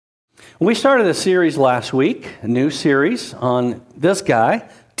We started a series last week, a new series on this guy,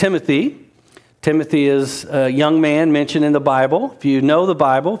 Timothy. Timothy is a young man mentioned in the Bible. If you know the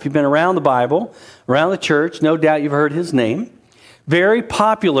Bible, if you've been around the Bible, around the church, no doubt you've heard his name. Very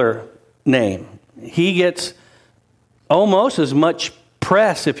popular name. He gets almost as much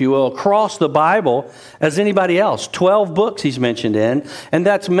press, if you will, across the Bible as anybody else. 12 books he's mentioned in, and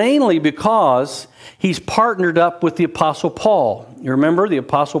that's mainly because he's partnered up with the Apostle Paul. You remember, the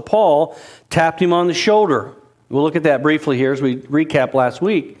Apostle Paul tapped him on the shoulder. We'll look at that briefly here as we recap last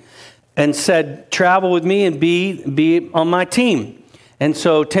week, and said, travel with me and be on my team. And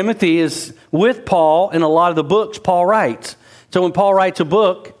so Timothy is with Paul in a lot of the books Paul writes. So when Paul writes a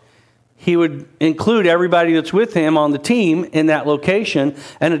book, he would include everybody that's with him on the team in that location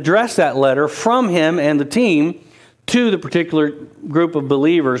and address that letter from him and the team to the particular group of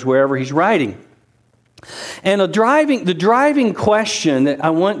believers wherever he's writing. And the driving question that I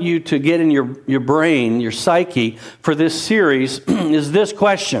want you to get in your brain, your psyche for this series is this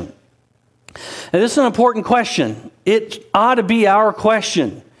question. And this is an important question. It ought to be our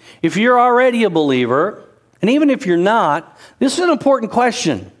question. If you're already a believer, and even if you're not, this is an important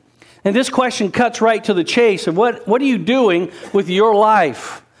question. And this question cuts right to the chase of what are you doing with your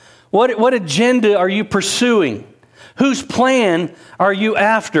life? What agenda are you pursuing? Whose plan are you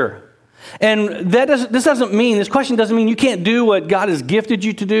after? And this question doesn't mean you can't do what God has gifted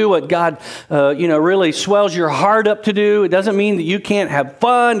you to do, what God really swells your heart up to do. It doesn't mean that you can't have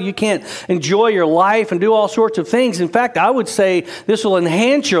fun, you can't enjoy your life and do all sorts of things. In fact, I would say this will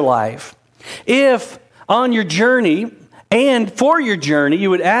enhance your life if on your journey and for your journey, you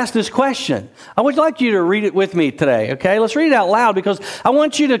would ask this question. I would like you to read it with me today, okay? Let's read it out loud because I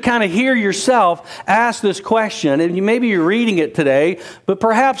want you to kind of hear yourself ask this question. And maybe you're reading it today, but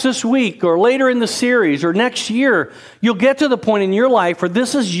perhaps this week or later in the series or next year, you'll get to the point in your life where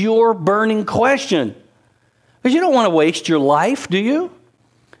this is your burning question. Because you don't want to waste your life, do you?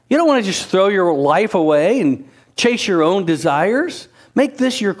 You don't want to just throw your life away and chase your own desires. Make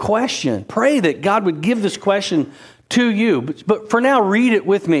this your question. Pray that God would give this question to you. But for now, read it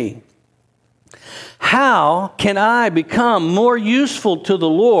with me. How can I become more useful to the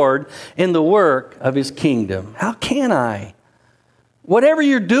Lord in the work of His kingdom? How can I? Whatever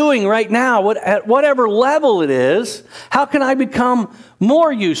you're doing right now, at whatever level it is, how can I become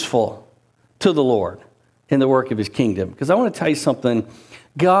more useful to the Lord in the work of His kingdom? Because I want to tell you something.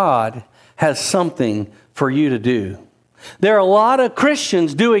 God has something for you to do. There are a lot of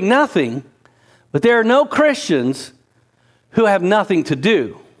Christians doing nothing, but there are no Christians who have nothing to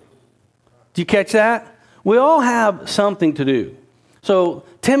do. Do you catch that? We all have something to do. So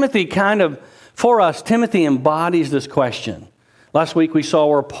Timothy Timothy embodies this question. Last week we saw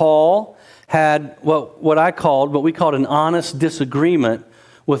where Paul had what we called an honest disagreement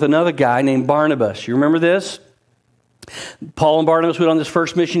with another guy named Barnabas. You remember this? Paul and Barnabas went on this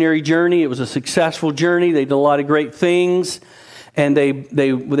first missionary journey. It was a successful journey. They did a lot of great things. And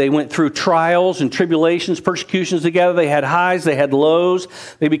they went through trials and tribulations, persecutions together. They had highs, they had lows.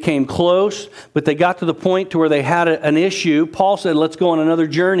 They became close, but they got to the point to where they had an issue. Paul said, let's go on another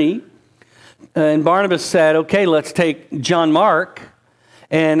journey. And Barnabas said, okay, let's take John Mark.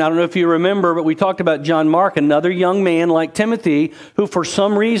 And I don't know if you remember, but we talked about John Mark, another young man like Timothy, who for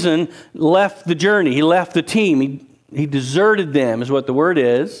some reason left the journey. He left the team. He deserted them, is what the word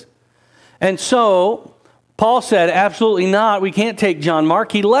is. And so Paul said, absolutely not. We can't take John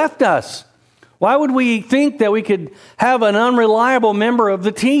Mark. He left us. Why would we think that we could have an unreliable member of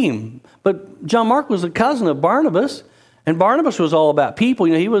the team? But John Mark was a cousin of Barnabas, and Barnabas was all about people.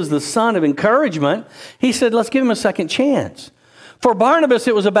 He was the son of encouragement. He said, let's give him a second chance. For Barnabas,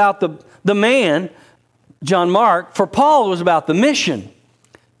 it was about the man, John Mark. For Paul, it was about the mission,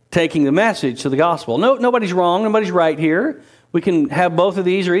 taking the message to the gospel. Nobody's wrong. Nobody's right here. We can have both of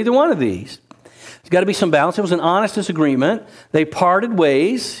these or either one of these. There's got to be some balance. It was an honest disagreement. They parted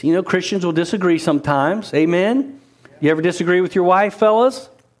ways. Christians will disagree sometimes. Amen? You ever disagree with your wife, fellas?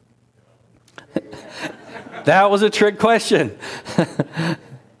 That was a trick question.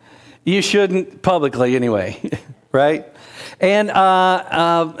 You shouldn't publicly anyway, right? And,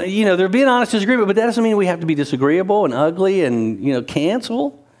 there'd be an honest disagreement, but that doesn't mean we have to be disagreeable and ugly and,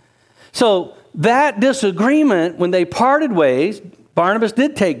 cancel. So that disagreement, when they parted ways, Barnabas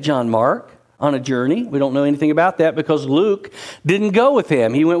did take John Mark on a journey. We don't know anything about that because Luke didn't go with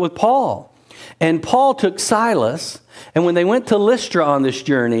him. He went with Paul. And Paul took Silas, and when they went to Lystra on this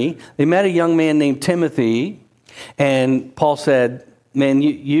journey, they met a young man named Timothy, and Paul said, man,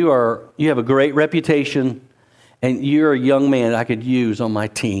 you have a great reputation, and you're a young man I could use on my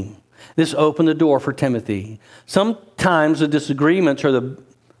team. This opened the door for Timothy. Sometimes the disagreements are the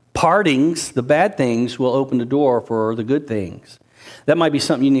partings, the bad things, will open the door for the good things. That might be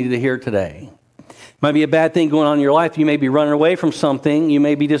something you needed to hear today. Might be a bad thing going on in your life. You may be running away from something. You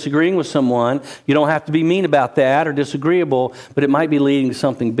may be disagreeing with someone. You don't have to be mean about that or disagreeable, but it might be leading to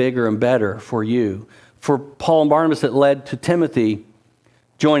something bigger and better for you. For Paul and Barnabas, it led to Timothy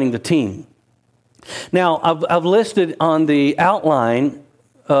joining the team. Now, I've listed on the outline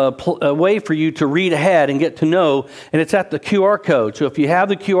a way for you to read ahead and get to know, and it's at the QR code. So if you have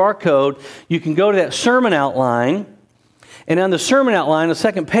the QR code, you can go to that sermon outline, and on the sermon outline, the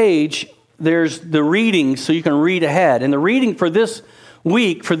second page, there's the reading so you can read ahead. And the reading for this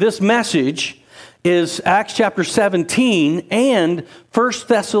week, for this message, is Acts chapter 17 and 1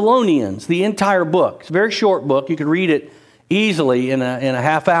 Thessalonians, the entire book. It's a very short book. You can read it easily in a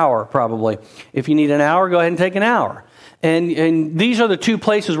half hour, probably. If you need an hour, go ahead and take an hour. And these are the two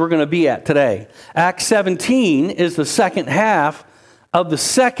places we're going to be at today. Acts 17 is the second half of the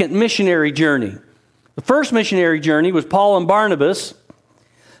second missionary journey. The first missionary journey was Paul and Barnabas.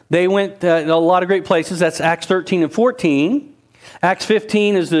 They went a lot of great places. That's Acts 13 and 14. Acts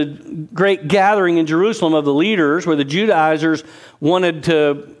 15 is the great gathering in Jerusalem of the leaders where the Judaizers wanted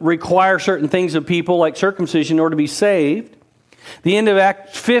to require certain things of people like circumcision in order to be saved. The end of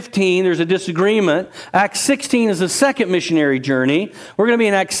Acts 15, there's a disagreement. Acts 16 is the second missionary journey. We're going to be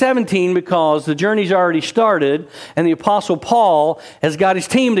in Acts 17 because the journey's already started and the Apostle Paul has got his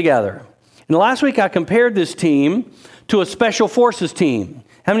team together. And last week I compared this team to a special forces team.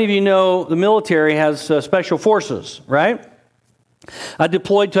 How many of you know the military has special forces, right? I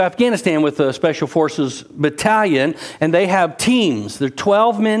deployed to Afghanistan with the Special Forces Battalion, and they have teams. They're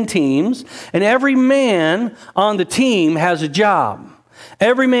 12-man teams, and every man on the team has a job.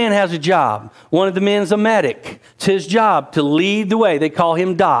 Every man has a job. One of the men is a medic. It's his job to lead the way. They call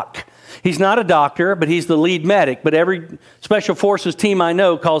him Doc. He's not a doctor, but he's the lead medic. But every Special Forces team I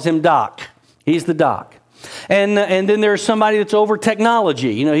know calls him Doc. He's the Doc. And then there's somebody that's over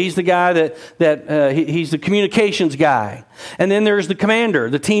technology. You know, he's the guy he's the communications guy. And then there's the commander,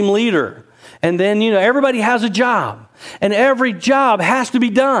 the team leader. And then, everybody has a job. And every job has to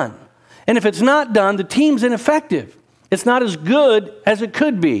be done. And if it's not done, the team's ineffective. It's not as good as it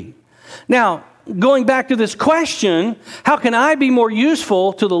could be. Now, going back to this question, how can I be more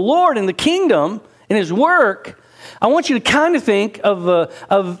useful to the Lord in the kingdom, in His work? I want you to kind of think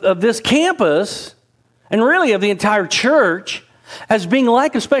of this campus and really of the entire church as being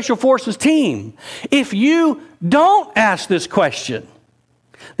like a Special Forces team. If you don't ask this question,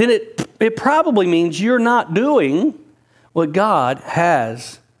 then it probably means you're not doing what God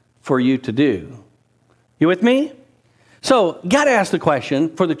has for you to do. You with me? So, got to ask the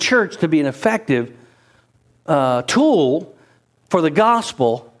question for the church to be an effective tool for the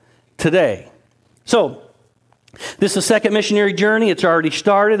gospel today. So, this is the second missionary journey. It's already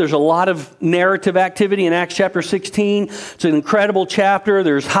started. There's a lot of narrative activity in Acts chapter 16. It's an incredible chapter.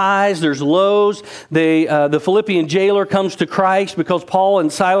 There's highs, there's lows. The Philippian jailer comes to Christ because Paul and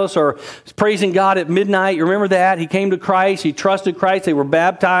Silas are praising God at midnight. You remember that? He came to Christ. He trusted Christ. They were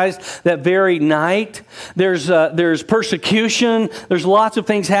baptized that very night. There's persecution. There's lots of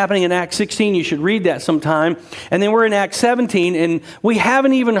things happening in Acts 16. You should read that sometime. And then we're in Acts 17, and we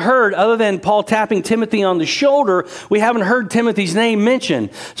haven't even heard, other than Paul tapping Timothy on the shoulder, we haven't heard Timothy's name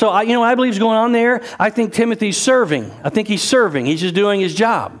mentioned. So, I believe is going on there. I think Timothy's serving. I think he's serving. He's just doing his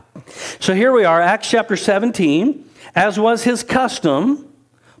job. So here we are, Acts chapter 17. As was his custom,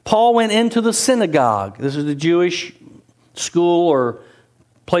 Paul went into the synagogue. This is the Jewish school or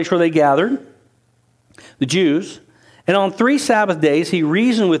place where they gathered, the Jews. And on 3 Sabbath days, he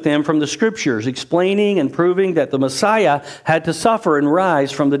reasoned with them from the Scriptures, explaining and proving that the Messiah had to suffer and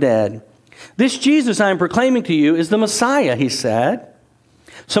rise from the dead. This Jesus I am proclaiming to you is the Messiah, he said.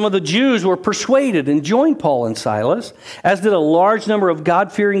 Some of the Jews were persuaded and joined Paul and Silas, as did a large number of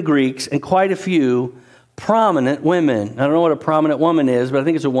God-fearing Greeks and quite a few prominent women. I don't know what a prominent woman is, but I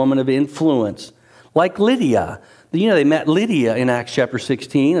think it's a woman of influence. Like Lydia. They met Lydia in Acts chapter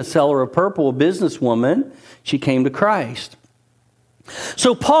 16, a seller of purple, a businesswoman. She came to Christ.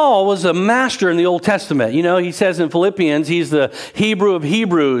 So Paul was a master in the Old Testament. He says in Philippians, he's the Hebrew of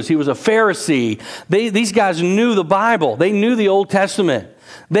Hebrews. He was a Pharisee. These guys knew the Bible. They knew the Old Testament.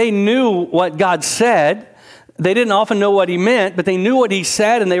 They knew what God said. They didn't often know what he meant, but they knew what he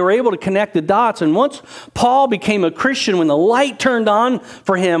said, and they were able to connect the dots. And once Paul became a Christian, when the light turned on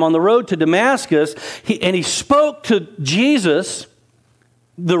for him on the road to Damascus, he spoke to Jesus,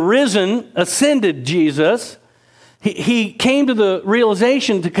 the risen, ascended Jesus. He came to the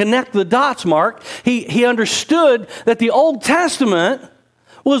realization to connect the dots, Mark. He understood that the Old Testament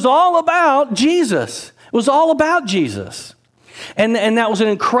was all about Jesus. It was all about Jesus. And that was an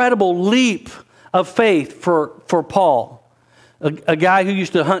incredible leap of faith for Paul. A guy who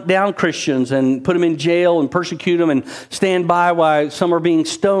used to hunt down Christians and put them in jail and persecute them and stand by while some are being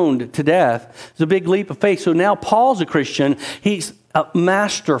stoned to death. It's a big leap of faith. So now Paul's a Christian. He's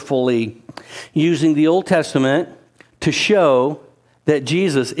masterfully using the Old Testament to show that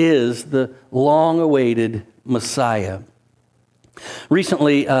Jesus is the long-awaited Messiah.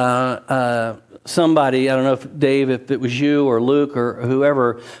 Recently, somebody, I don't know if Dave, if it was you or Luke or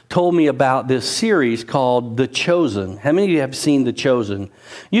whoever, told me about this series called The Chosen. How many of you have seen The Chosen?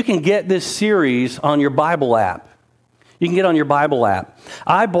 You can get this series on your Bible app. You can get it on your Bible app.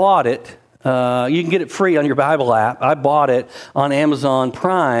 I bought it. You can get it free on your Bible app. I bought it on Amazon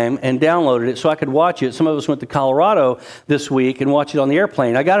Prime and downloaded it so I could watch it. Some of us went to Colorado this week and watched it on the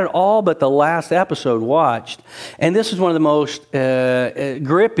airplane. I got it all but the last episode watched. And this is one of the most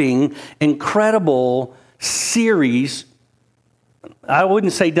gripping, incredible series, I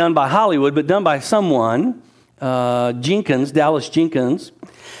wouldn't say done by Hollywood, but done by someone, Dallas Jenkins,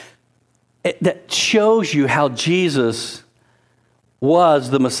 that shows you how Jesus was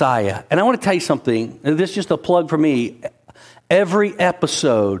the Messiah. And I want to tell you something. This is just a plug for me. Every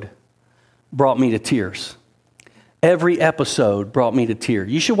episode brought me to tears. Every episode brought me to tears.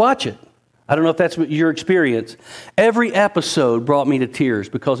 You should watch it. I don't know if that's your experience. Every episode brought me to tears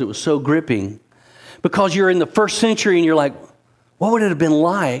because it was so gripping. Because you're in the first century and you're like, what would it have been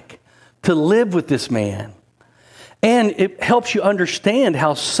like to live with this man? And it helps you understand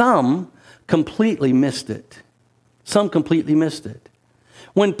how some completely missed it. Some completely missed it.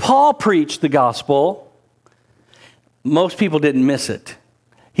 When Paul preached the gospel, most people didn't miss it.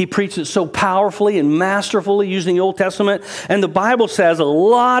 He preached it so powerfully and masterfully using the Old Testament. And the Bible says a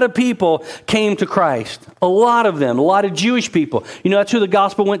lot of people came to Christ. A lot of them, a lot of Jewish people. You know, that's who the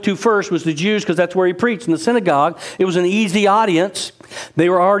gospel went to first, was the Jews, because that's where he preached, in the synagogue. It was an easy audience. They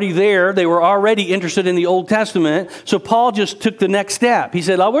were already there. They were already interested in the Old Testament. So Paul just took the next step. He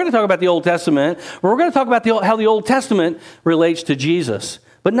said, we're going to talk about the Old Testament. We're going to talk about how the Old Testament relates to Jesus.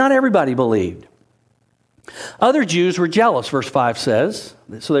 But not everybody believed. Other Jews were jealous, verse 5 says.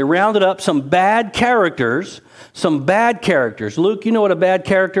 So they rounded up some bad characters. Luke, you know what a bad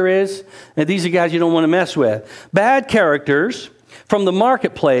character is? And these are guys you don't want to mess with. Bad characters from the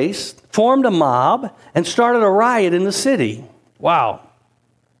marketplace formed a mob and started a riot in the city. Wow.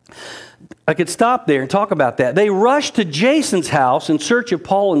 I could stop there and talk about that. They rushed to Jason's house in search of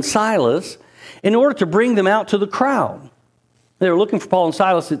Paul and Silas in order to bring them out to the crowd. They were looking for Paul and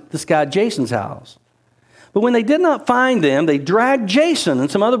Silas at this guy Jason's house. But when they did not find them, they dragged Jason and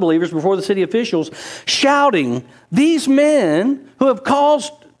some other believers before the city officials, shouting, "These men who have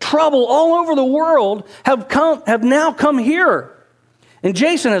caused trouble all over the world have now come here." And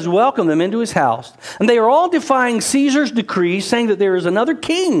Jason has welcomed them into his house. And they are all defying Caesar's decree, saying that there is another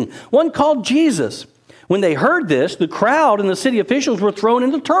king, one called Jesus. When they heard this, the crowd and the city officials were thrown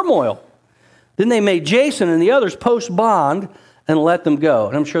into turmoil. Then they made Jason and the others post bond and let them go.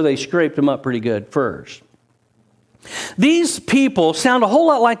 And I'm sure they scraped them up pretty good first. These people sound a whole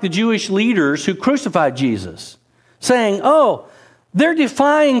lot like the Jewish leaders who crucified Jesus, saying, they're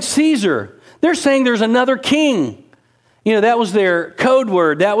defying Caesar. They're saying there's another king. You know, that was their code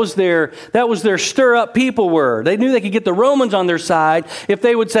word. That was their stir up people word. They knew they could get the Romans on their side if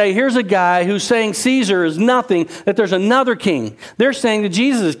they would say, here's a guy who's saying Caesar is nothing, that there's another king. They're saying that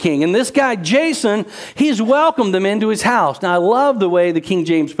Jesus is king. And this guy, Jason, he's welcomed them into his house. Now, I love the way the King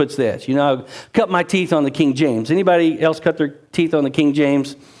James puts this. You know, I cut my teeth on the King James. Anybody else cut their teeth on the King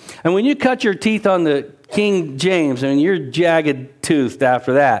James? And when you cut your teeth on the King James, and you're jagged-toothed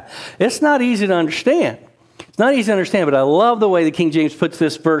after that, it's not easy to understand. It's not easy to understand, but I love the way the King James puts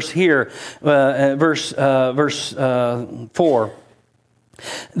this verse here, verse 4.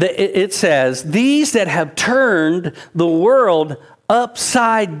 It says, "These that have turned the world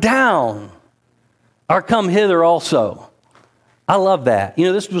upside down are come hither also." I love that. You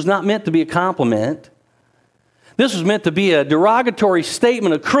know, this was not meant to be a compliment. This was meant to be a derogatory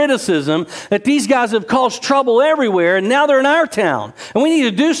statement of criticism that these guys have caused trouble everywhere, and now they're in our town, and we need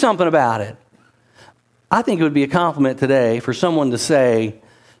to do something about it. I think it would be a compliment today for someone to say,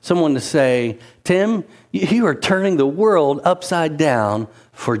 "Tim, you are turning the world upside down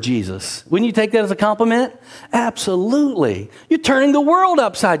for Jesus." Wouldn't you take that as a compliment? Absolutely. You're turning the world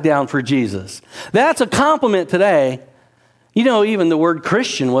upside down for Jesus. That's a compliment today. You know, even the word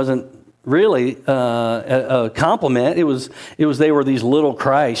Christian wasn't really a compliment. It was they were these little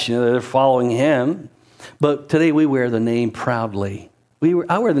Christs, you know, they're following him. But today we wear the name proudly.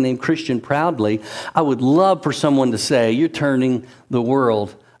 I wear the name Christian proudly. I would love for someone to say, "You're turning the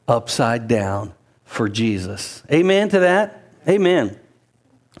world upside down for Jesus." Amen to that? Amen.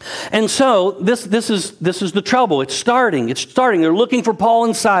 And so this is the trouble. It's starting. They're looking for Paul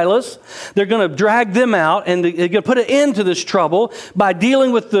and Silas. They're going to drag them out, and they're going to put an end to this trouble by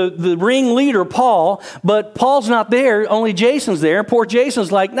dealing with the ringleader, Paul. But Paul's not there. Only Jason's there. Poor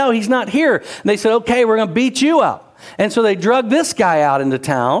Jason's like, no, he's not here. And they said, okay, we're going to beat you up. And so they drug this guy out into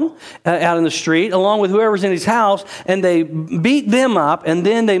town, out in the street, along with whoever's in his house, and they beat them up, and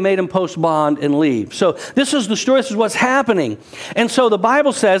then they made him post bond and leave. So this is the story. This is what's happening. And so the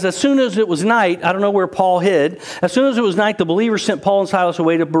Bible says, as soon as it was night, I don't know where Paul hid, as soon as it was night, the believers sent Paul and Silas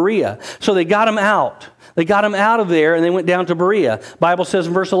away to Berea. So they got him out. They got him out of there, and they went down to Berea. Bible says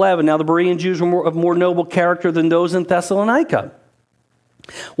in verse 11, now the Berean Jews were of more noble character than those in Thessalonica.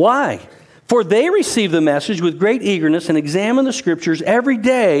 Why? For they received the message with great eagerness and examined the Scriptures every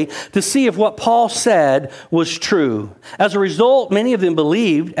day to see if what Paul said was true. As a result, many of them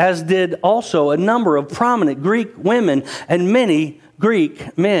believed, as did also a number of prominent Greek women and many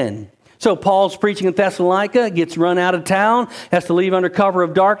Greek men. So Paul's preaching in Thessalonica, gets run out of town, has to leave under cover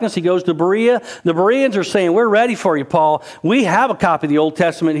of darkness. He goes to Berea. The Bereans are saying, we're ready for you, Paul. We have a copy of the Old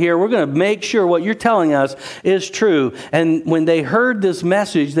Testament here. We're going to make sure what you're telling us is true. And when they heard this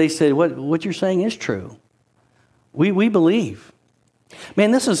message, they said, what you're saying is true. We believe.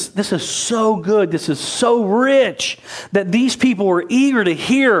 Man, this is so good. This is so rich that these people were eager to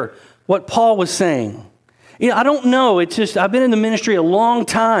hear what Paul was saying. You know, I don't know. It's just, I've been in the ministry a long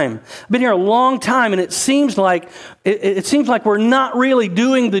time. I've been here a long time, and it seems like we're not really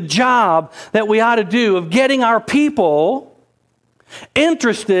doing the job that we ought to do of getting our people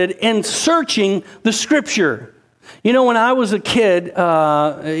interested in searching the Scripture. You know, when I was a kid,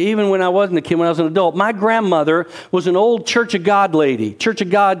 even when I wasn't a kid, when I was an adult, my grandmother was an old Church of God lady, Church of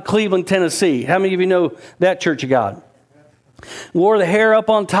God, Cleveland, Tennessee. How many of you know that Church of God? Wore the hair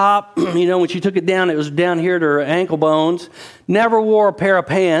up on top. You know, when she took it down, it was down here to her ankle bones. Never wore a pair of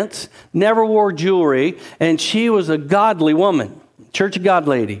pants. Never wore jewelry. And she was a godly woman. Church of God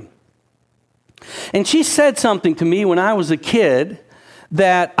lady. And she said something to me when I was a kid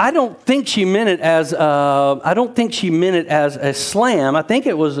that I don't think she meant it as a slam. I think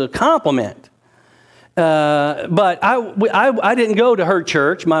it was a compliment. But I didn't go to her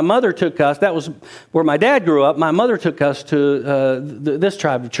church. My mother took us. That was where my dad grew up. My mother took us to this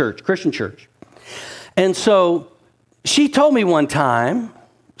tribe of church, Christian church. And so she told me one time,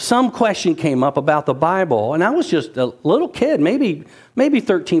 some question came up about the Bible, and I was just a little kid, maybe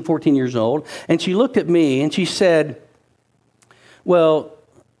 13, 14 years old, and she looked at me and she said, well,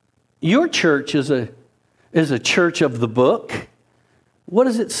 your church is a church of the book. What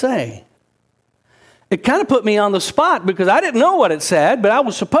does it say? It kind of put me on the spot because I didn't know what it said, but I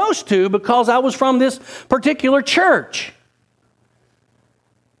was supposed to because I was from this particular church.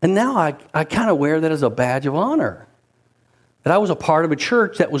 And now I kind of wear that as a badge of honor, that I was a part of a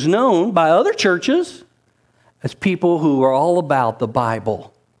church that was known by other churches as people who were all about the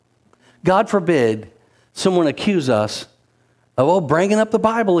Bible. God forbid someone accuse us of, bringing up the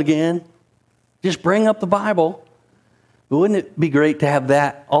Bible again. Just bring up the Bible. But wouldn't it be great to have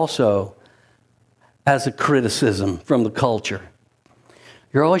that also as a criticism from the culture?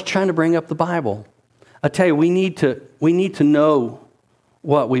 You're always trying to bring up the Bible. I tell you, we need to know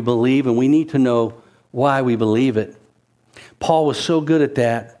what we believe, and we need to know why we believe it. Paul was so good at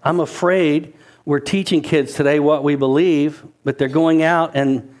that. I'm afraid we're teaching kids today what we believe, but they're going out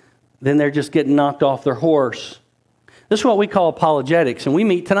and then they're just getting knocked off their horse. This is what we call apologetics, and we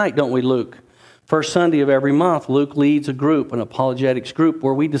meet tonight, don't we, Luke? First Sunday of every month, Luke leads a group, an apologetics group,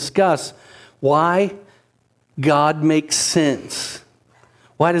 where we discuss why God makes sense.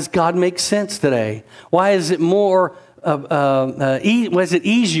 Why does God make sense today? Why is it was it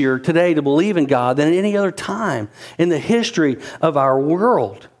easier today to believe in God than any other time in the history of our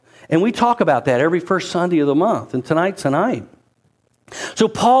world? And we talk about that every first Sunday of the month, and tonight's tonight. So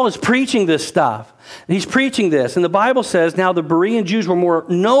Paul is preaching this stuff. He's preaching this, and the Bible says, now the Berean Jews were more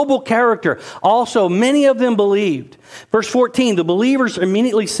noble character. Also, many of them believed. Verse 14, the believers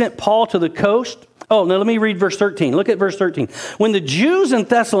immediately sent Paul to the coast. Oh, now let me read verse 13. Look at verse 13. When the Jews in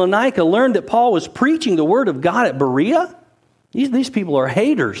Thessalonica learned that Paul was preaching the word of God at Berea, these people are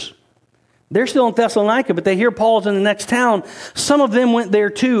haters. They're still in Thessalonica, but they hear Paul's in the next town. Some of them went there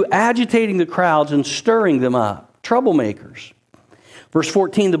too, agitating the crowds and stirring them up. Troublemakers. Verse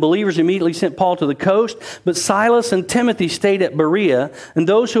 14, the believers immediately sent Paul to the coast, but Silas and Timothy stayed at Berea, and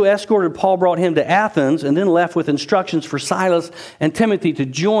those who escorted Paul brought him to Athens, and then left with instructions for Silas and Timothy to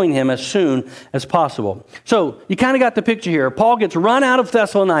join him as soon as possible. So you kind of got the picture here. Paul gets run out of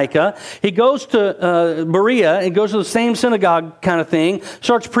Thessalonica. He goes to Berea and goes to the same synagogue kind of thing,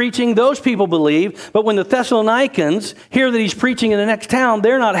 starts preaching. Those people believe, but when the Thessalonians hear that he's preaching in the next town,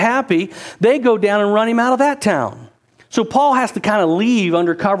 they're not happy. They go down and run him out of that town. So Paul has to kind of leave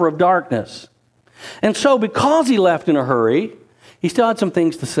under cover of darkness. And so because he left in a hurry, he still had some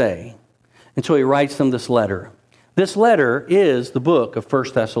things to say. And so he writes them this letter. This letter is the book of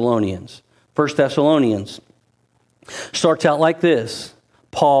 1 Thessalonians. 1 Thessalonians starts out like this.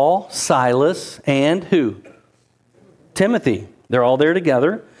 Paul, Silas, and who? Timothy. They're all there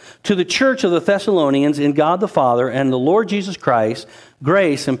together. To the church of the Thessalonians in God the Father and the Lord Jesus Christ,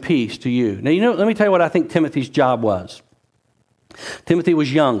 grace and peace to you. Now, let me tell you what I think Timothy's job was. Timothy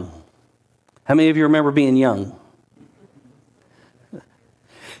was young. How many of you remember being young?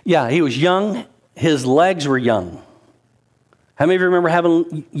 Yeah, he was young. His legs were young. How many of you remember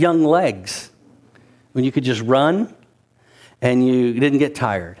having young legs? When you could just run and you didn't get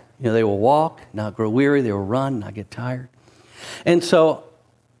tired. They will walk, not grow weary. They will run, not get tired. And so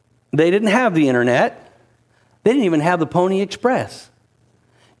they didn't have the internet. They didn't even have the Pony Express.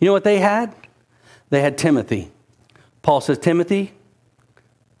 You know what they had? They had Timothy. Paul says, Timothy,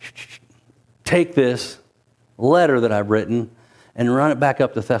 take this letter that I've written and run it back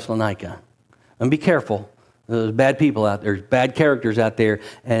up to Thessalonica. And be careful. There's bad people out there, bad characters out there,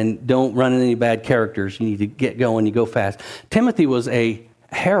 and don't run into any bad characters. You need to get going, you go fast. Timothy was a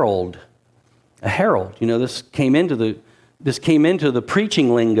herald. A herald. This came into the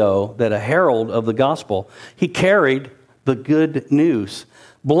preaching lingo, that a herald of the gospel. He carried the good news.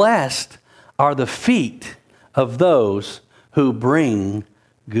 Blessed are the feet of those who bring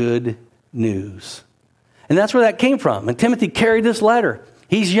good news. And that's where that came from. And Timothy carried this letter.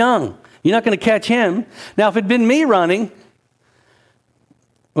 He's young. You're not going to catch him. Now, if it'd been me running,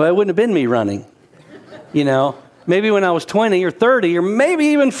 well, it wouldn't have been me running. Maybe when I was 20 or 30 or maybe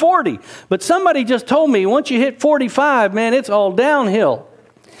even 40. But somebody just told me once you hit 45, man, it's all downhill.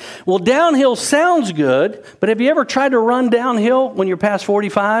 Well, downhill sounds good, but have you ever tried to run downhill when you're past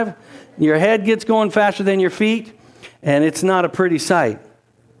 45? Your head gets going faster than your feet, and it's not a pretty sight.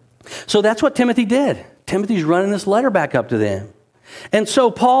 So that's what Timothy did. Timothy's running this letter back up to them. And so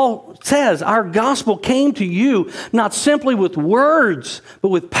Paul says, our gospel came to you not simply with words, but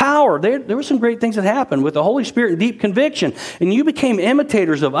with power. There were some great things that happened with the Holy Spirit and deep conviction. And you became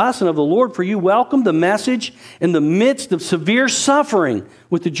imitators of us and of the Lord, for you welcomed the message in the midst of severe suffering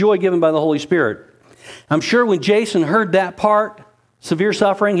with the joy given by the Holy Spirit. I'm sure when Jason heard that part, severe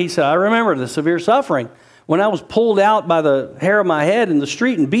suffering, he said, I remember the severe suffering when I was pulled out by the hair of my head in the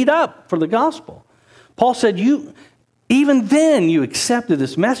street and beat up for the gospel. Paul said, even then, you accepted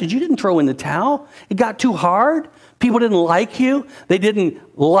this message. You didn't throw in the towel. It got too hard. People didn't like you. They didn't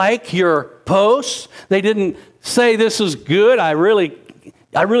like your posts. They didn't say, this is good. I really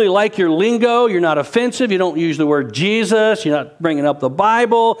like your lingo. You're not offensive. You don't use the word Jesus. You're not bringing up the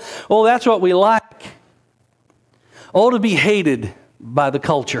Bible. Oh, that's what we like. Oh, to be hated by the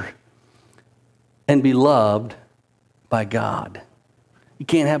culture and be loved by God. You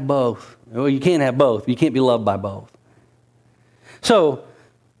can't have both. Well, you can't have both. You can't be loved by both. So,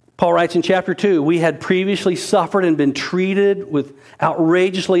 Paul writes in chapter 2, we had previously suffered and been treated with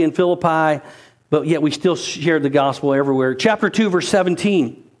outrageously in Philippi, but yet we still shared the gospel everywhere. Chapter 2, verse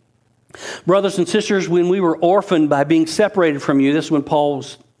 17. Brothers and sisters, when we were orphaned by being separated from you, this is when Paul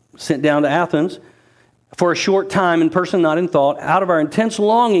was sent down to Athens, for a short time in person, not in thought, out of our intense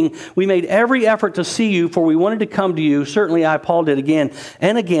longing, we made every effort to see you, for we wanted to come to you. Certainly I, Paul, did again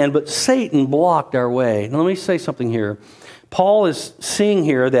and again, but Satan blocked our way. Now let me say something here. Paul is seeing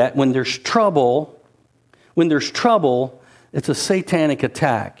here that when there's trouble, it's a satanic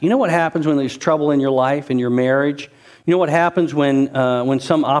attack. You know what happens when there's trouble in your life, in your marriage? You know what happens when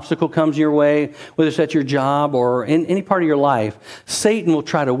some obstacle comes your way, whether it's at your job or in any part of your life? Satan will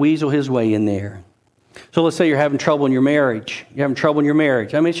try to weasel his way in there. So let's say you're having trouble in your marriage. You're having trouble in your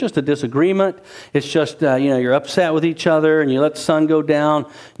marriage. I mean, it's just a disagreement. It's just, you're upset with each other and you let the sun go down,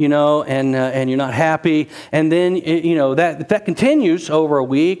 and you're not happy. And then, if that continues over a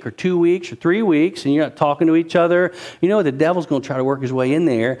week or 2 weeks or 3 weeks and you're not talking to each other, the devil's going to try to work his way in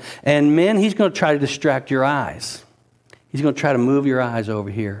there. And men, he's going to try to distract your eyes. He's going to try to move your eyes over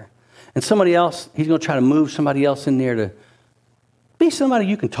here. And somebody else, he's going to try to move somebody else in there to be somebody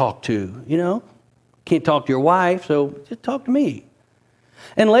you can talk to, Can't talk to your wife, so just talk to me.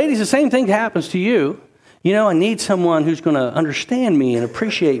 And ladies, the same thing happens to you. I need someone who's going to understand me and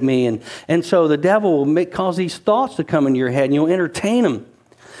appreciate me. And so the devil will cause these thoughts to come into your head, and you'll entertain them.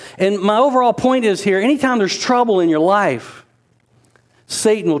 And my overall point is here, anytime there's trouble in your life,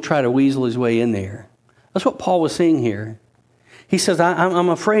 Satan will try to weasel his way in there. That's what Paul was saying here. He says, I'm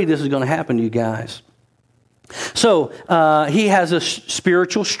afraid this is going to happen to you guys. So he has a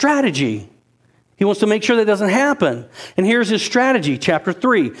spiritual strategy. He wants to make sure that doesn't happen. And here's his strategy, chapter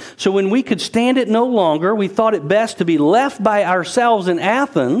 3. So when we could stand it no longer, we thought it best to be left by ourselves in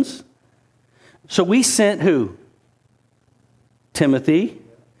Athens. So we sent who? Timothy.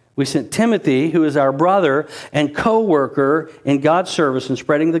 We sent Timothy, who is our brother and co-worker in God's service in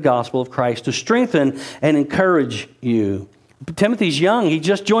spreading the gospel of Christ, to strengthen and encourage you. Timothy's young. He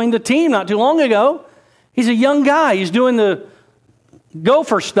just joined the team not too long ago. He's a young guy. He's doing the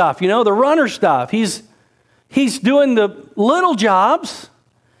gopher stuff, the runner stuff. He's doing the little jobs,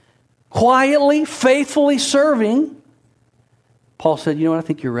 quietly, faithfully serving. Paul said, you know what, I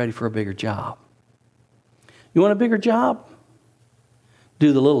think you're ready for a bigger job. You want a bigger job?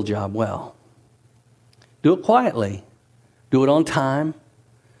 Do the little job well. Do it quietly. Do it on time.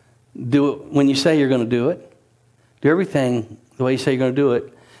 Do it when you say you're going to do it. Do everything the way you say you're going to do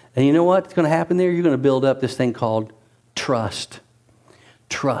it. And you know what's going to happen there? You're going to build up this thing called trust.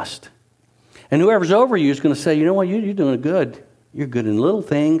 Trust. And whoever's over you is going to say, you know what, you're doing good. You're good in little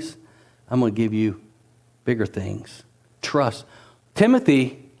things. I'm going to give you bigger things. Trust.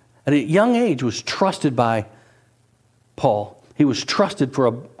 Timothy, at a young age, was trusted by Paul. He was trusted for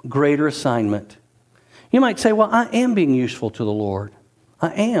a greater assignment. You might say, well, I am being useful to the Lord.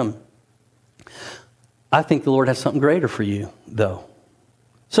 I am. I think the Lord has something greater for you, though.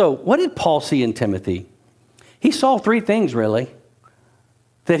 So, what did Paul see in Timothy? He saw three things, really,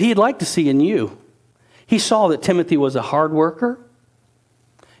 that he'd like to see in you. He saw that Timothy was a hard worker.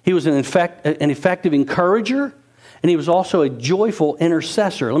 He was an effective encourager. And he was also a joyful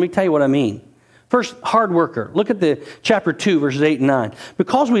intercessor. Let me tell you what I mean. First, hard worker. Look at the chapter 2, verses 8 and 9.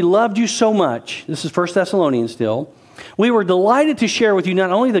 Because we loved you so much, this is 1 Thessalonians still, we were delighted to share with you not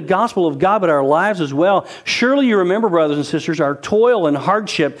only the gospel of God, but our lives as well. Surely you remember, brothers and sisters, our toil and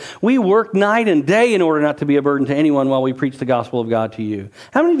hardship. We worked night and day in order not to be a burden to anyone while we preach the gospel of God to you.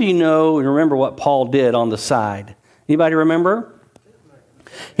 How many of you know and remember what Paul did on the side? Anybody remember?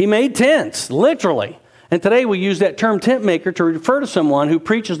 He made tents, literally. And today we use that term tent maker to refer to someone who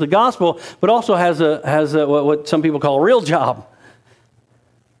preaches the gospel, but also has a what some people call a real job.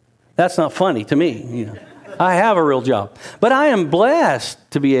 That's not funny to me, I have a real job. But I am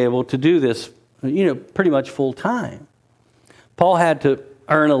blessed to be able to do this, pretty much full time. Paul had to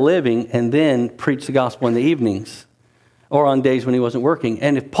earn a living and then preach the gospel in the evenings or on days when he wasn't working.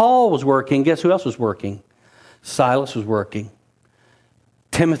 And if Paul was working, guess who else was working? Silas was working.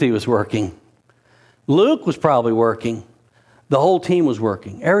 Timothy was working. Luke was probably working. The whole team was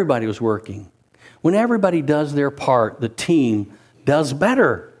working. Everybody was working. When everybody does their part, the team does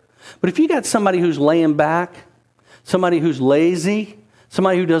better. But if you got somebody who's laying back, somebody who's lazy,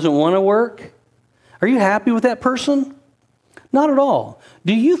 somebody who doesn't want to work, are you happy with that person? Not at all.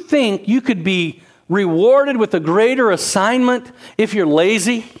 Do you think you could be rewarded with a greater assignment if you're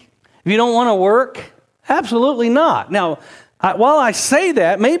lazy? If you don't want to work? Absolutely not. Now, while I say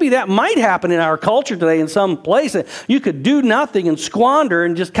that, maybe that might happen in our culture today in some place. You could do nothing and squander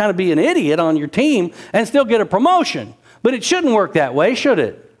and just kind of be an idiot on your team and still get a promotion. But it shouldn't work that way, should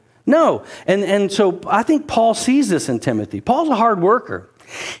it? No. And so I think Paul sees this in Timothy. Paul's a hard worker.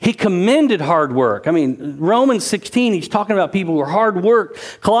 He commended hard work. I mean, Romans 16, he's talking about people who are hard work.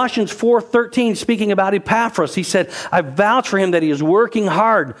 Colossians 4:13, speaking about Epaphras, he said, I vouch for him that he is working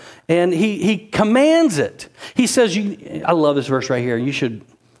hard. And he commands it. He says, I love this verse right here. You should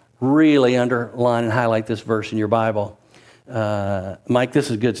really underline and highlight this verse in your Bible. Mike, this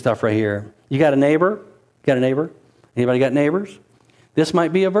is good stuff right here. You got a neighbor? Got a neighbor? Anybody got neighbors? This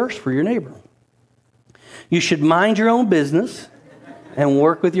might be a verse for your neighbor. You should mind your own business and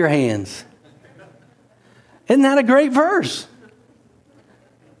work with your hands. Isn't that a great verse?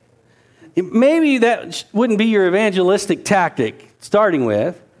 Maybe that wouldn't be your evangelistic tactic starting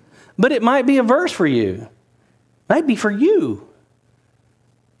with, but it might be a verse for you. It might be for you.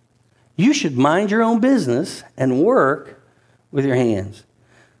 You should mind your own business and work with your hands.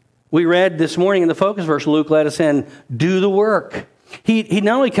 We read this morning in the focus verse, Luke led us in, do the work. He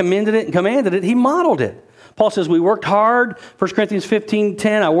not only commended it and commanded it, he modeled it. Paul says we worked hard. 1 Corinthians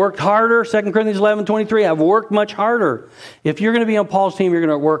 15:10, I worked harder. 2 Corinthians 11:23, I've worked much harder. If you're going to be on Paul's team, you're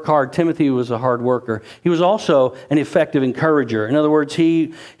going to work hard. Timothy was a hard worker. He was also an effective encourager. In other words,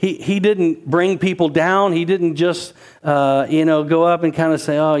 he didn't bring people down. He didn't just go up and kind of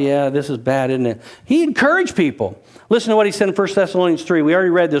say, oh yeah, this is bad, isn't it? He encouraged people. Listen to what he said in 1 Thessalonians 3. We already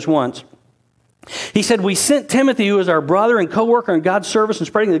read this once. He said, we sent Timothy, who is our brother and co-worker in God's service and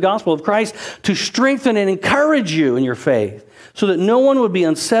spreading the gospel of Christ, to strengthen and encourage you in your faith, so that no one would be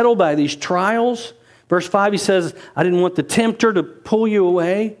unsettled by these trials. Verse 5, he says, I didn't want the tempter to pull you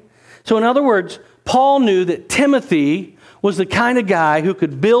away. So in other words, Paul knew that Timothy was the kind of guy who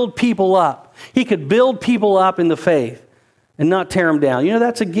could build people up. He could build people up in the faith and not tear them down. You know,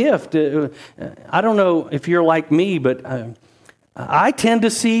 that's a gift. I don't know if you're like me, but I tend to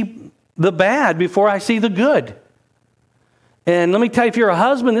see the bad before I see the good. And let me tell you, if you're a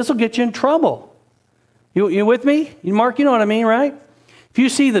husband, this will get you in trouble. You with me? Mark, you know what I mean, right? If you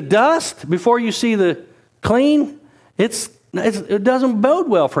see the dust before you see the clean, it doesn't bode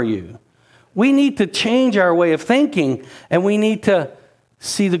well for you. We need to change our way of thinking, and we need to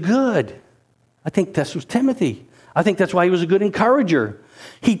see the good. I think this was Timothy. I think that's why he was a good encourager.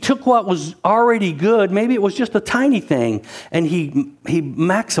 He took what was already good, maybe it was just a tiny thing, and he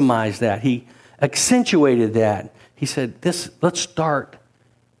maximized that. He accentuated that. He said, let's start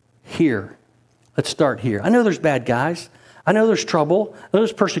here. Let's start here. I know there's bad guys. I know there's trouble. I know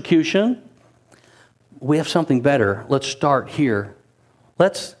there's persecution. We have something better. Let's start here.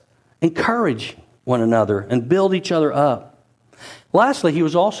 Let's encourage one another and build each other up. Lastly, he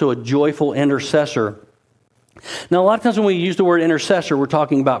was also a joyful intercessor. Now, a lot of times when we use the word intercessor, we're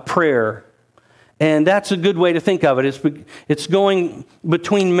talking about prayer. And that's a good way to think of it. It's going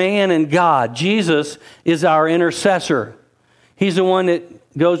between man and God. Jesus is our intercessor. He's the one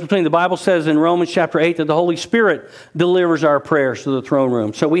that goes between. The Bible says in Romans chapter 8 that the Holy Spirit delivers our prayers to the throne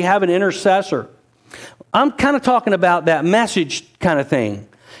room. So we have an intercessor. I'm kind of talking about that message kind of thing.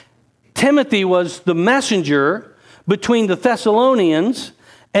 Timothy was the messenger between the Thessalonians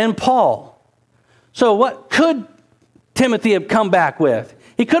and Paul. So what could Timothy have come back with?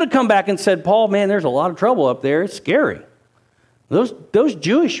 He could have come back and said, Paul, man, there's a lot of trouble up there. It's scary. Those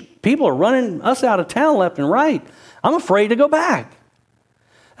Jewish people are running us out of town left and right. I'm afraid to go back.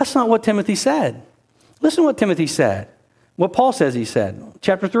 That's not what Timothy said. Listen to what Timothy said. What Paul says he said.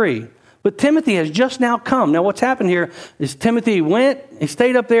 Chapter 3. But Timothy has just now come. Now what's happened here is Timothy he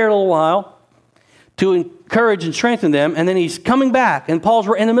stayed up there a little while to encourage and strengthen them, and then he's coming back, and Paul's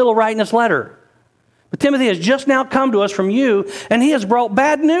in the middle of writing this letter. But Timothy has just now come to us from you, and he has brought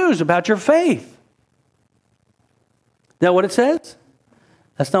bad news about your faith. Is that what it says?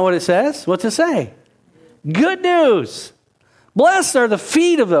 That's not what it says. What's it say? Good news. Blessed are the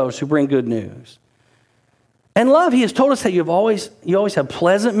feet of those who bring good news. And love, he has told us that you always have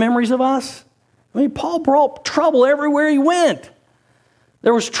pleasant memories of us. I mean, Paul brought trouble everywhere he went.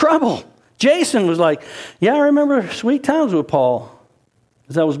 There was trouble. Jason was like, yeah, I remember sweet times with Paul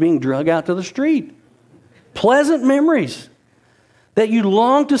as I was being drug out to the street. Pleasant memories that you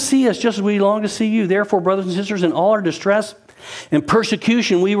long to see us just as we long to see you. Therefore, brothers and sisters, in all our distress and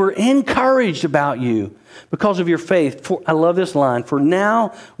persecution, we were encouraged about you because of your faith. I love this line. For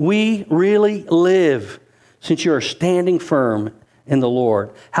now we really live, since you are standing firm in the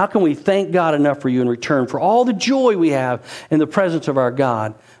Lord. How can we thank God enough for you in return for all the joy we have in the presence of our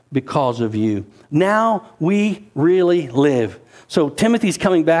God because of you? Now we really live. So Timothy's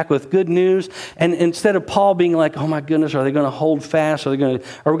coming back with good news, and instead of Paul being like, oh my goodness, are they going to hold fast? Are we going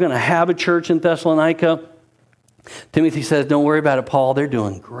to have a church in Thessalonica? Timothy says, don't worry about it, Paul. They're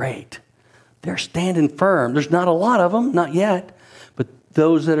doing great. They're standing firm. There's not a lot of them, not yet, but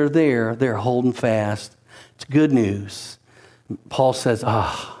those that are there, they're holding fast. It's good news. Paul says,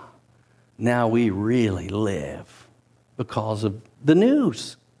 now we really live because of the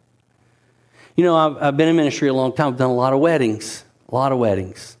news. You know, I've been in ministry a long time. I've done a lot of weddings.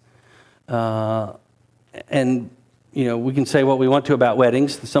 And, you know, we can say what we want to about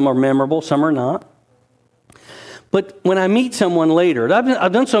weddings. Some are memorable, some are not. But when I meet someone later,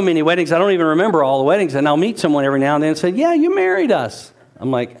 I've done so many weddings, I don't even remember all the weddings, and I'll meet someone every now and then and say, yeah, you married us. I'm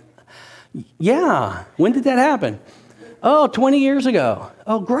like, yeah, when did that happen? Oh, 20 years ago.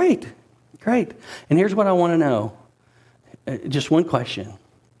 Oh, great. And here's what I want to know. Just one question.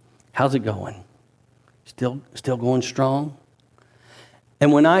 How's it going? Still going strong?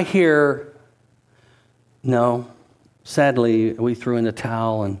 And when I hear, no, sadly, we threw in the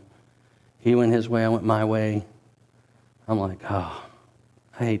towel and he went his way, I went my way, I'm like, I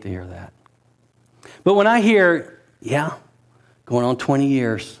hate to hear that. But when I hear, yeah, going on 20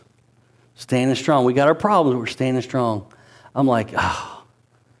 years, Standing strong. We got our problems, but we're standing strong. I'm like, oh,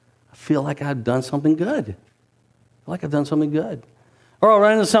 I feel like I've done something good. I feel like I've done something good. Or I'll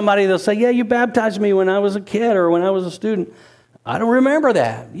run into somebody, they'll say, yeah, you baptized me when I was a kid or when I was a student. I don't remember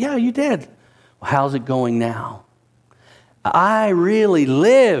that. Yeah, you did. Well, how's it going now? I really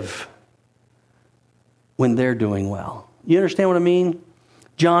live when they're doing well. You understand what I mean?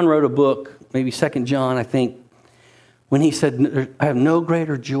 John wrote a book, maybe 2 John, I think, when he said, I have no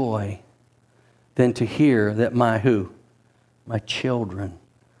greater joy than to hear that my who? My children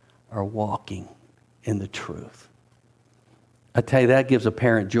are walking in the truth. I tell you, that gives a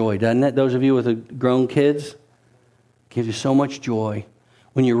parent joy, doesn't it? Those of you with grown kids, gives you so much joy.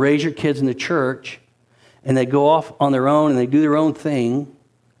 When you raise your kids in the church and they go off on their own and they do their own thing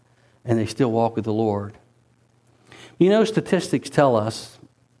and they still walk with the Lord. You know, statistics tell us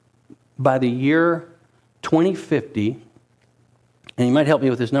by the year 2050, and you might help me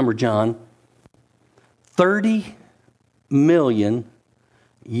with this number, John, 30 million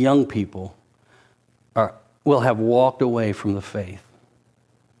young people will have walked away from the faith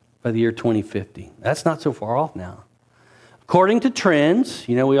by the year 2050. That's not so far off now. According to trends,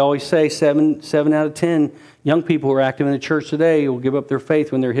 you know, we always say 7 out of 10 young people who are active in the church today will give up their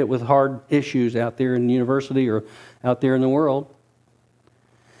faith when they're hit with hard issues out there in the university or out there in the world.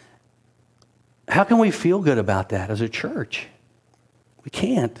 How can we feel good about that as a church? We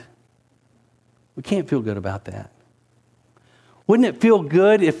can't. We can't feel good about that. Wouldn't it feel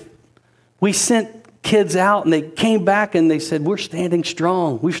good if we sent kids out and they came back and they said, we're standing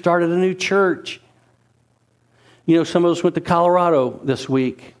strong. We've started a new church. You know, some of us went to Colorado this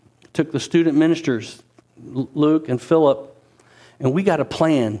week, took the student ministers, Luke and Philip, and we got a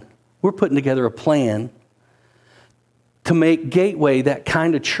plan. We're putting together a plan to make Gateway that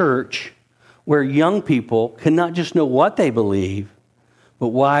kind of church where young people can not just know what they believe, but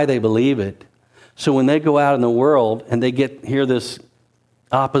why they believe it. So when they go out in the world and they hear this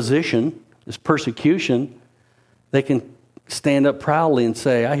opposition, this persecution, they can stand up proudly and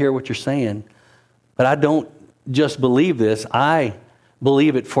say, I hear what you're saying, but I don't just believe this. I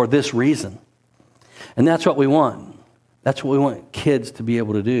believe it for this reason. And that's what we want. That's what we want kids to be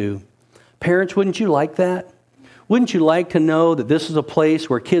able to do. Parents, wouldn't you like that? Wouldn't you like to know that this is a place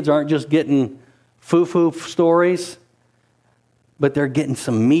where kids aren't just getting foo-foo stories, but they're getting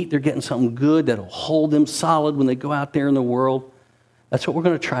some meat, they're getting something good that'll hold them solid when they go out there in the world? That's what we're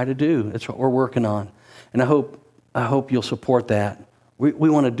going to try to do. That's what we're working on. And I hope you'll support that. We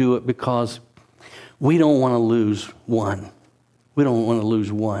want to do it because we don't want to lose one. We don't want to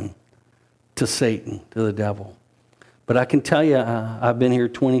lose one to Satan, to the devil. But I can tell you, I've been here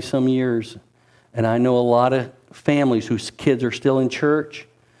 20-some years, and I know a lot of families whose kids are still in church,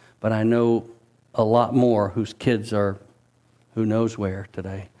 but I know a lot more whose kids are who knows where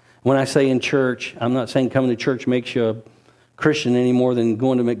today. When I say in church, I'm not saying coming to church makes you a Christian any more than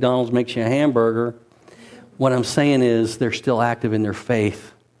going to McDonald's makes you a hamburger. What I'm saying is they're still active in their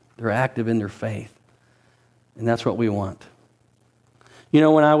faith. They're active in their faith. And that's what we want. You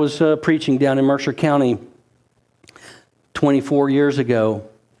know, when I was preaching down in Mercer County 24 years ago,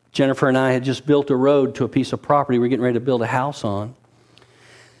 Jennifer and I had just built a road to a piece of property we're getting ready to build a house on.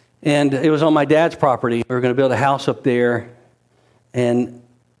 And it was on my dad's property. We were going to build a house up there. And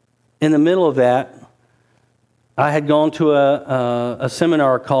in the middle of that, I had gone to a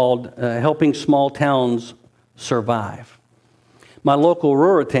seminar called Helping Small Towns Survive. My local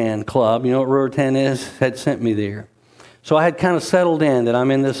Ruritan club, you know what Ruritan is, had sent me there. So I had kind of settled in that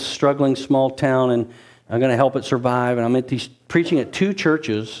I'm in this struggling small town and I'm going to help it survive. And I'm preaching at 2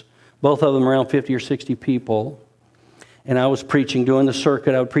 churches, both of them around 50 or 60 people. And I was preaching, doing the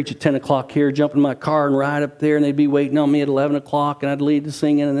circuit. I would preach at 10 o'clock here, jump in my car and ride up there, and they'd be waiting on me at 11 o'clock, and I'd lead the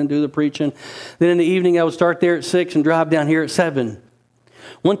singing and then do the preaching. Then in the evening, I would start there at 6 and drive down here at 7.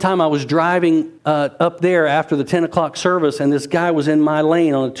 One time I was driving up there after the 10 o'clock service, and this guy was in my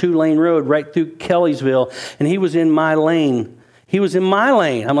lane on a 2-lane road right through Kellysville, and he was in my lane. He was in my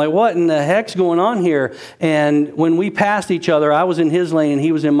lane. I'm like, what in the heck's going on here? And when we passed each other, I was in his lane, and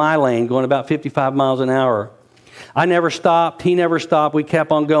he was in my lane, going about 55 miles an hour. I never stopped. He never stopped. We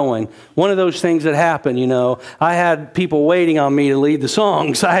kept on going. One of those things that happened, you know, I had people waiting on me to lead the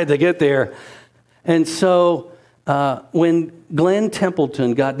songs. I had to get there. And so when Glenn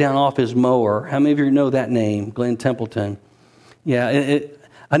Templeton got down off his mower, how many of you know that name, Glenn Templeton? Yeah,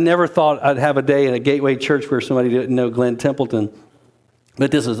 I never thought I'd have a day in a Gateway church where somebody didn't know Glenn Templeton.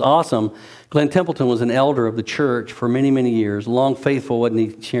 But this is awesome. Glenn Templeton was an elder of the church for many, many years. Long faithful, wasn't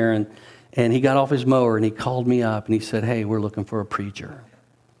he, Sharon? And he got off his mower and he called me up and he said, hey, we're looking for a preacher.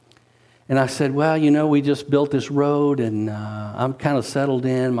 And I said, well, we just built this road, and I'm kind of settled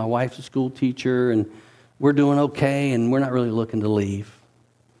in. My wife's a school teacher, and we're doing okay, and we're not really looking to leave.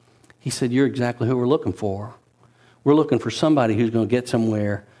 He said, you're exactly who we're looking for. We're looking for somebody who's going to get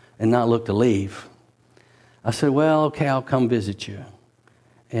somewhere and not look to leave. I said, well, okay, I'll come visit you.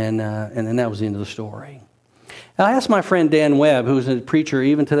 And then that was the end of the story. And I asked my friend Dan Webb, who's a preacher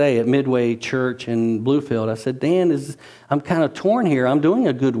even today at Midway Church in Bluefield. I said, Dan, I'm kind of torn here. I'm doing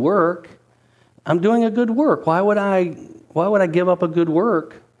a good work. Why would I give up a good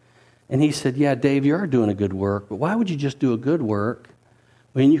work? And he said, yeah, Dave, you are doing a good work, but why would you just do a good work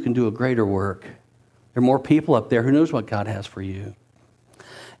when you can do a greater work? There are more people up there who knows what God has for you.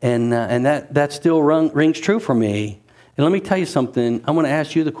 And that still rings true for me. And let me tell you something. I'm going to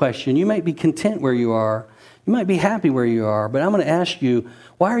ask you the question. You might be content where you are. You might be happy where you are. But I'm going to ask you,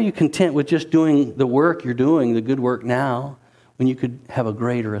 why are you content with just doing the work you're doing, the good work now, when you could have a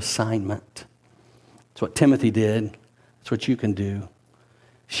greater assignment? That's what Timothy did. That's what you can do.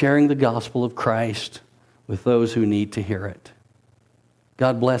 Sharing the gospel of Christ with those who need to hear it.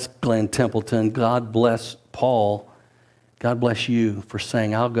 God bless Glenn Templeton. God bless Paul. God bless you for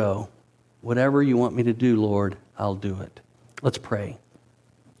saying, I'll go. Whatever you want me to do, Lord, I'll do it. Let's pray.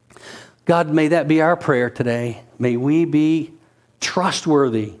 God, may that be our prayer today. May we be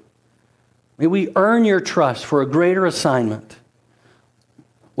trustworthy. May we earn your trust for a greater assignment.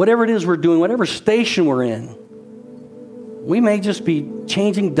 Whatever it is we're doing, whatever station we're in, we may just be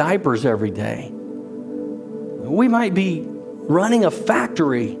changing diapers every day. We might be running a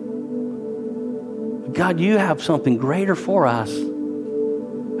factory. God, you have something greater for us.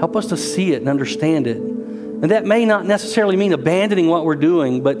 Help us to see it and understand it. And that may not necessarily mean abandoning what we're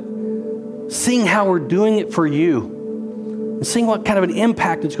doing, but seeing how we're doing it for you and seeing what kind of an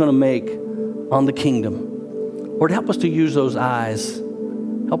impact it's going to make on the kingdom. Lord, help us to use those eyes.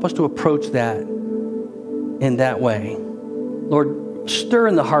 Help us to approach that in that way. Lord, stir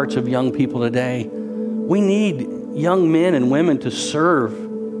in the hearts of young people today. We need young men and women to serve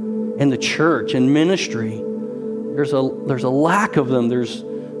in the church and ministry. There's a lack of them. There's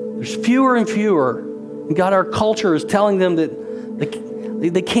fewer and fewer. And God, our culture is telling them that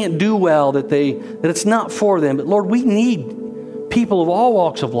they can't do well, that it's not for them. But Lord, we need people of all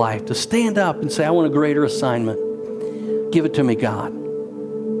walks of life to stand up and say, I want a greater assignment. Give it to me, God.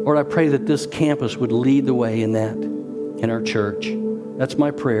 Lord, I pray that this campus would lead the way in that, in our church. That's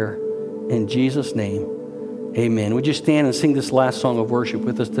my prayer. In Jesus' name, amen. Would you stand and sing this last song of worship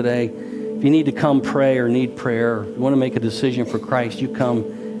with us today? If you need to come pray or need prayer, or you want to make a decision for Christ, you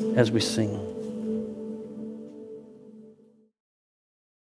come as we sing.